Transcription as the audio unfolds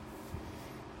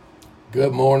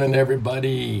Good morning,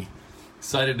 everybody.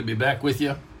 Excited to be back with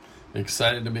you.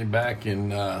 Excited to be back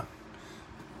in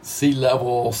Sea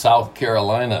Level, South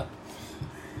Carolina.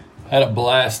 Had a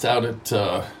blast out at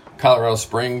Colorado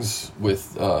Springs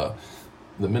with the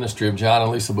ministry of John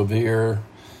and Lisa Bevere.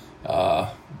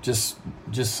 Just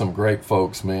some great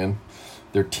folks, man.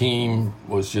 Their team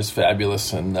was just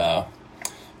fabulous. And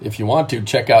if you want to,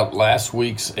 check out last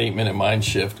week's 8-Minute Mind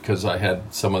Shift, because I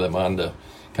had some of them on to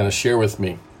kind of share with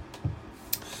me.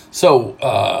 So,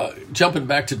 jumping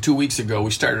back to 2 weeks ago,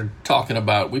 we've been talking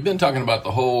about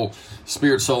the whole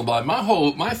spirit, soul, and body. My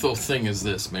whole thing is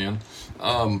this, man.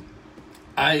 Hebrews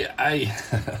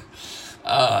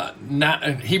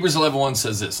 11:1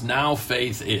 says this: Now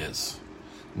faith is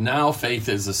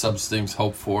the substance of things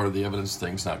hoped for, the evidence of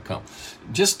things not come.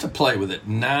 Just to play with it,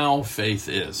 now faith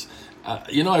is.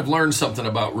 I've learned something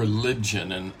about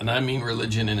religion, and I mean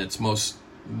religion in its most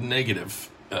negative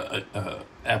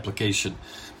application,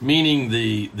 meaning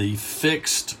the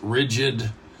fixed,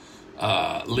 rigid,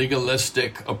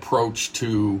 legalistic approach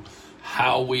to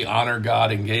how we honor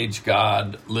God, engage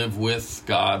God, live with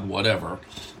God, whatever.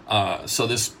 So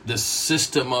this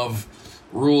system of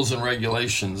rules and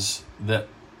regulations that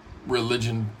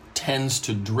religion tends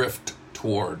to drift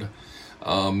toward,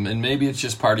 and maybe it's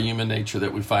just part of human nature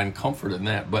that we find comfort in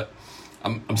that. But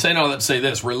I'm saying all that to say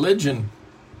this: religion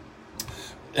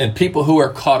and people who are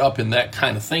caught up in that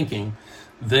kind of thinking,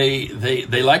 they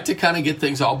like to kind of get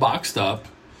things all boxed up,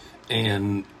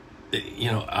 and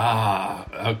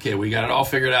okay, we got it all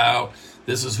figured out.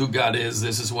 This is who God is.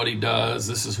 This is what He does.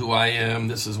 This is who I am.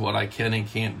 This is what I can and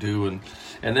can't do. And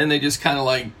then they just kind of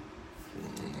like,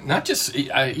 not just,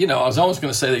 I was almost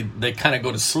going to say they kind of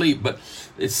go to sleep, but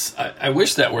I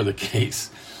wish that were the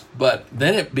case. But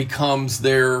then it becomes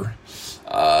their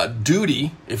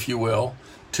duty, if you will,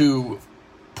 to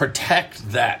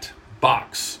protect that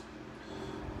box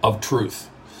of truth.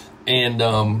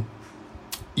 And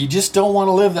you just don't want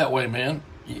to live that way, man.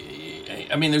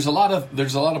 I mean, there's a lot of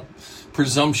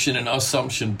presumption and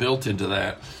assumption built into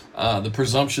that. The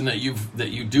presumption that you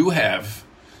do have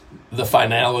the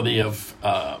finality of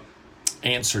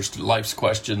answers to life's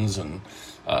questions and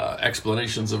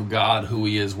explanations of God, who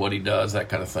He is, what He does, that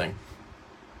kind of thing.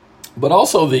 But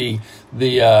also the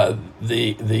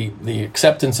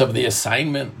acceptance of the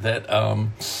assignment that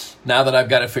now that I've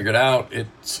got it figured out,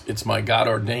 it's my God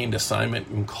ordained assignment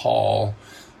and call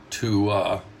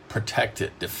to protect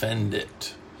it, defend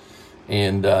it,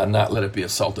 and not let it be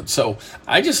assaulted. So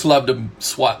I just love to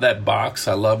swat that box.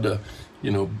 I love to,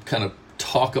 kind of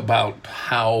talk about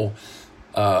how.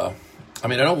 I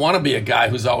don't want to be a guy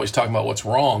who's always talking about what's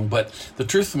wrong, but the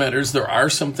truth of the matter is there are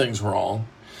some things wrong,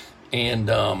 and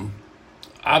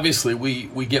obviously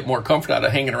we get more comfort out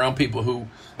of hanging around people who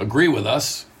agree with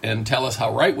us and tell us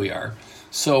how right we are.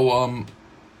 So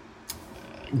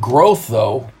growth,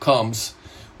 though, comes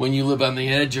when you live on the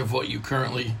edge of what you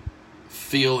currently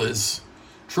feel is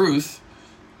truth,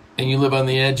 and you live on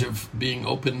the edge of being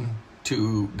open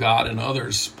to God and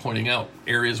others pointing out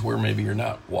areas where maybe you're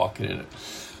not walking in it.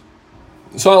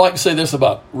 So I like to say this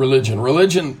about religion.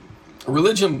 Religion,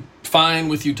 fine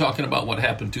with you talking about what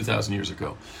happened 2,000 years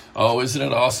ago. Oh, isn't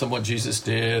it awesome what Jesus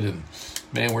did? And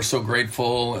man, we're so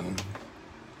grateful. And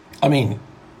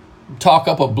talk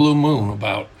up a blue moon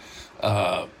about,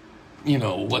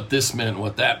 what this meant,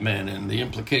 what that meant, and the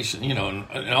implication,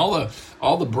 and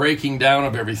all the breaking down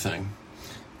of everything.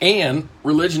 And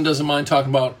religion doesn't mind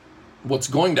talking about what's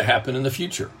going to happen in the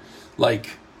future.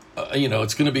 Like,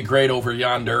 it's going to be great over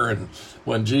yonder, and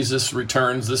when Jesus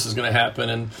returns, this is going to happen,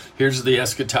 and here's the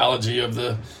eschatology of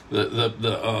the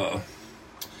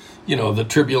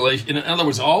tribulation. In other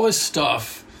words, all this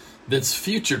stuff that's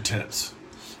future tense.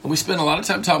 And we spend a lot of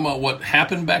time talking about what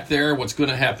happened back there, what's going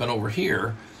to happen over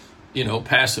here,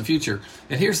 past the future.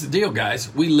 And here's the deal,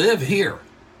 guys. We live here.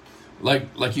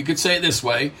 Like you could say it this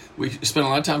way. We spend a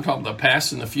lot of time talking about the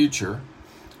past and the future,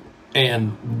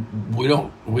 and we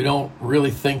don't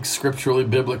really think scripturally,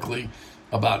 biblically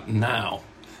about now.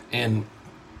 And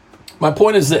my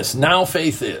point is this: now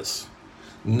faith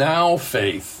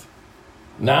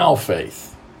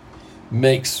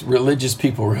makes religious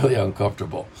people really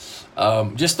uncomfortable.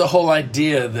 Just the whole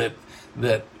idea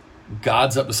that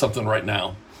God's up to something right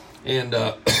now. And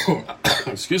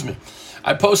excuse me,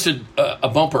 I posted a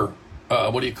bumper.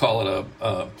 What do you call it?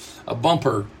 A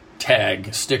bumper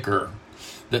tag sticker.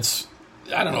 That's,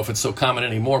 I don't know if it's so common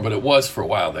anymore, but it was for a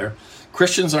while there.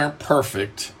 Christians aren't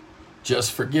perfect,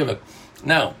 just forgiven.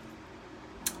 Now,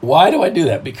 why do I do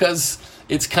that? Because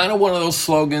it's kind of one of those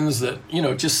slogans that,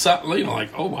 just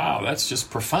like, oh, wow, that's just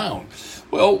profound.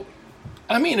 Well,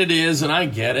 it is, and I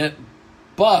get it,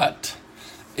 but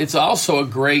it's also a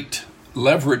great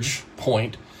leverage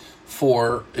point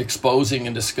for exposing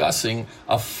and discussing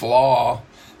a flaw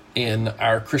in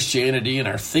our Christianity and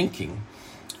our thinking.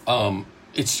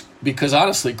 It's because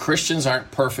honestly, Christians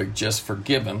aren't perfect, just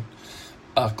forgiven.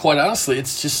 Quite honestly,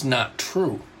 it's just not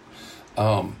true.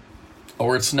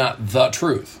 Or it's not the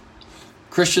truth.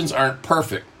 Christians aren't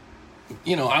perfect.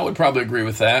 I would probably agree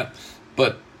with that.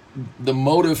 But the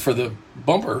motive for the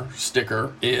bumper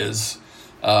sticker is,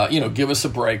 give us a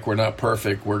break. We're not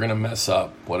perfect. We're going to mess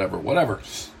up, whatever.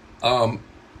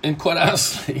 And quite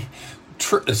honestly,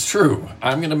 it's true.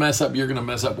 I'm going to mess up. You're going to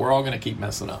mess up. We're all going to keep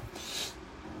messing up.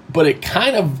 But it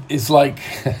kind of is like,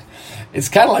 it's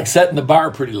kind of like setting the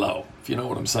bar pretty low, if you know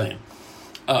what I'm saying.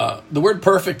 The word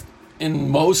perfect in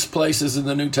most places in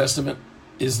the New Testament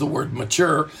is the word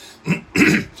mature.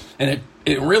 And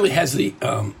it really has the,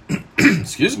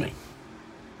 excuse me,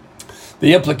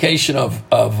 the implication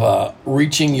of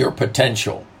reaching your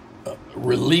potential,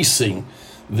 releasing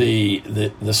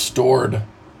the stored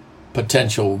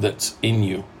potential that's in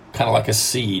you, kind of like a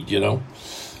seed,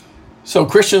 So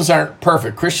Christians aren't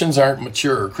perfect. Christians aren't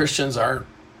mature. Christians aren't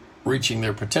reaching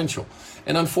their potential.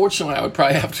 And unfortunately, I would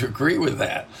probably have to agree with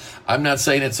that. I'm not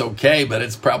saying it's okay, but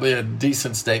it's probably a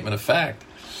decent statement of fact.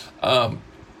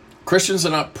 Christians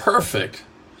are not perfect,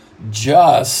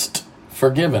 just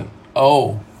forgiven.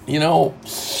 Whatever.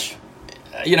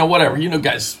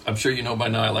 Guys, I'm sure you know by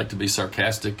now I like to be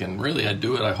sarcastic, and really I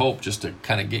do it, I hope, just to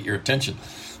kind of get your attention.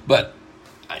 But,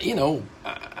 I'd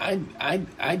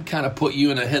kind of put you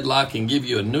in a headlock and give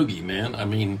you a noogie, man. I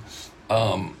mean,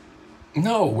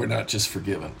 no, we're not just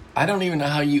forgiven. I don't even know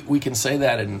how we can say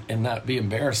that and not be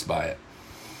embarrassed by it.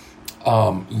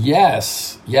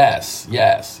 Yes,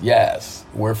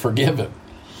 we're forgiven,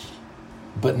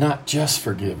 but not just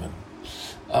forgiven.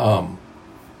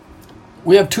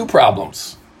 We have two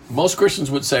problems. Most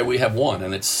Christians would say we have one,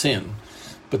 and it's sin.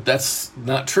 But that's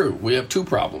not true. We have two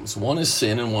problems. One is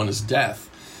sin and one is death.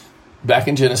 Back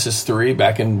in Genesis 3,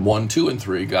 back in 1, 2, and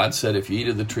 3, God said, if you eat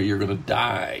of the tree, you're going to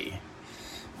die.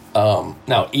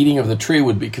 Now, eating of the tree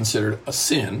would be considered a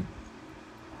sin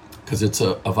because it's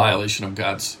a violation of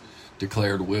God's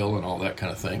declared will and all that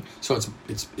kind of thing. So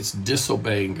it's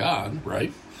disobeying God,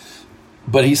 right?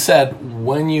 But he said,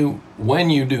 when you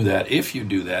do that, if you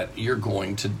do that, you're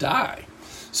going to die.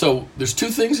 So there's two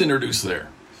things introduced there.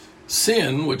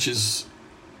 Sin, which is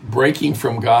breaking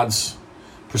from God's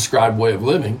prescribed way of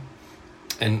living,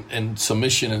 and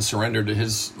submission and surrender to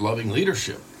his loving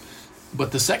leadership.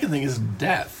 But the second thing is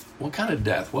death. What kind of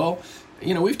death? Well,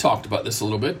 we've talked about this a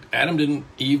little bit.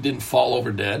 Eve didn't fall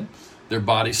over dead. Their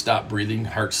bodies stopped breathing,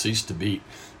 hearts ceased to beat.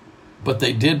 But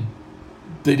they did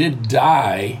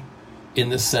die in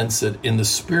the sense that in the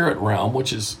spirit realm,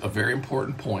 which is a very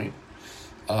important point,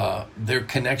 their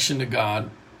connection to God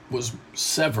was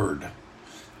severed.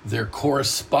 Their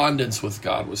correspondence with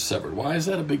God was severed. Why is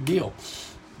that a big deal?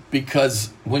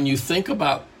 Because when you think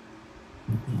about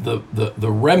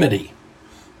the remedy,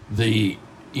 the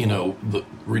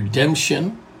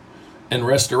redemption and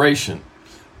restoration,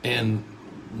 and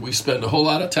we spend a whole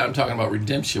lot of time talking about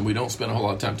redemption. We don't spend a whole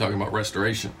lot of time talking about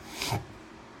restoration.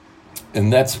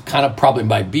 And that's kind of probably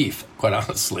my beef, quite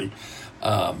honestly,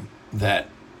 that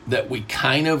we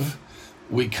kind of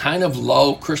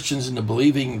lull Christians into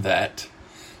believing that,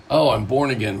 I'm born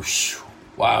again.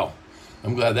 Wow,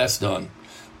 I'm glad that's done.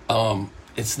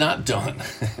 It's not done.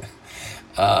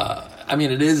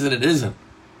 It is and it isn't.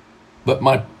 But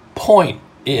my point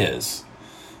is,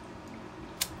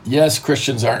 yes,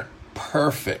 Christians aren't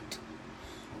perfect,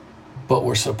 but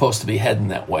we're supposed to be heading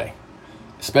that way,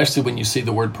 especially when you see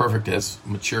the word perfect as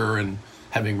mature and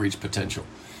having reached potential.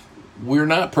 We're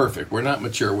not perfect. We're not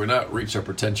mature. We're not reached our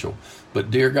potential. But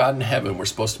dear God in heaven, we're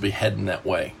supposed to be heading that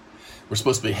way. We're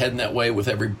supposed to be heading that way with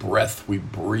every breath we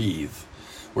breathe.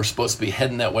 We're supposed to be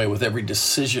heading that way with every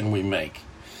decision we make,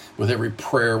 with every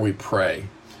prayer we pray.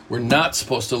 We're not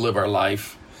supposed to live our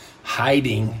life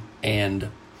hiding and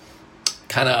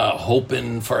kind of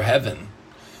hoping for heaven.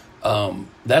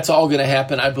 That's all going to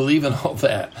happen. I believe in all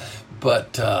that.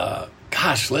 But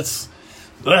gosh, let's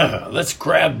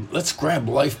grab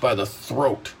life by the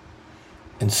throat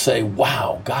and say,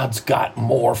 wow, God's got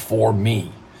more for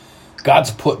me.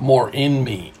 God's put more in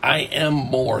me. I am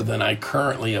more than I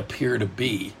currently appear to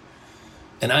be.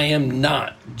 And I am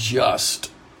not just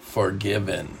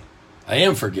forgiven. I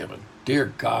am forgiven.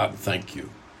 Dear God, thank you.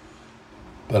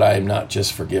 But I am not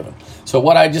just forgiven. So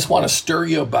what I just want to stir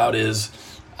you about is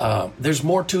there's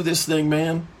more to this thing,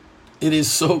 man. It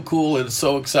is so cool. It's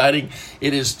so exciting.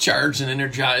 It has charged and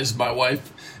energized my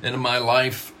wife and my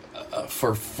life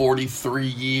for 43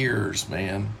 years,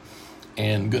 man.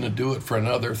 and going to do it for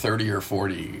another 30 or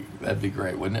 40. That'd be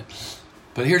great, wouldn't it?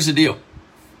 But here's the deal.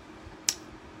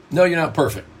 No, you're not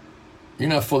perfect. You're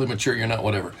not fully mature. You're not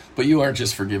whatever. But you aren't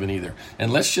just forgiven either.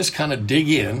 And let's just kind of dig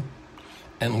in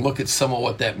and look at some of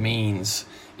what that means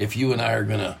if you and I are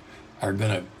gonna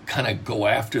kind of go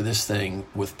after this thing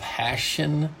with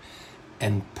passion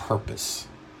and purpose.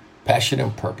 Passion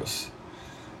and purpose.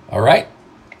 All right?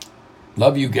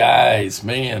 Love you guys.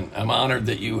 Man, I'm honored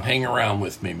that you hang around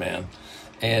with me, man.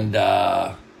 And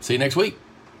see you next week.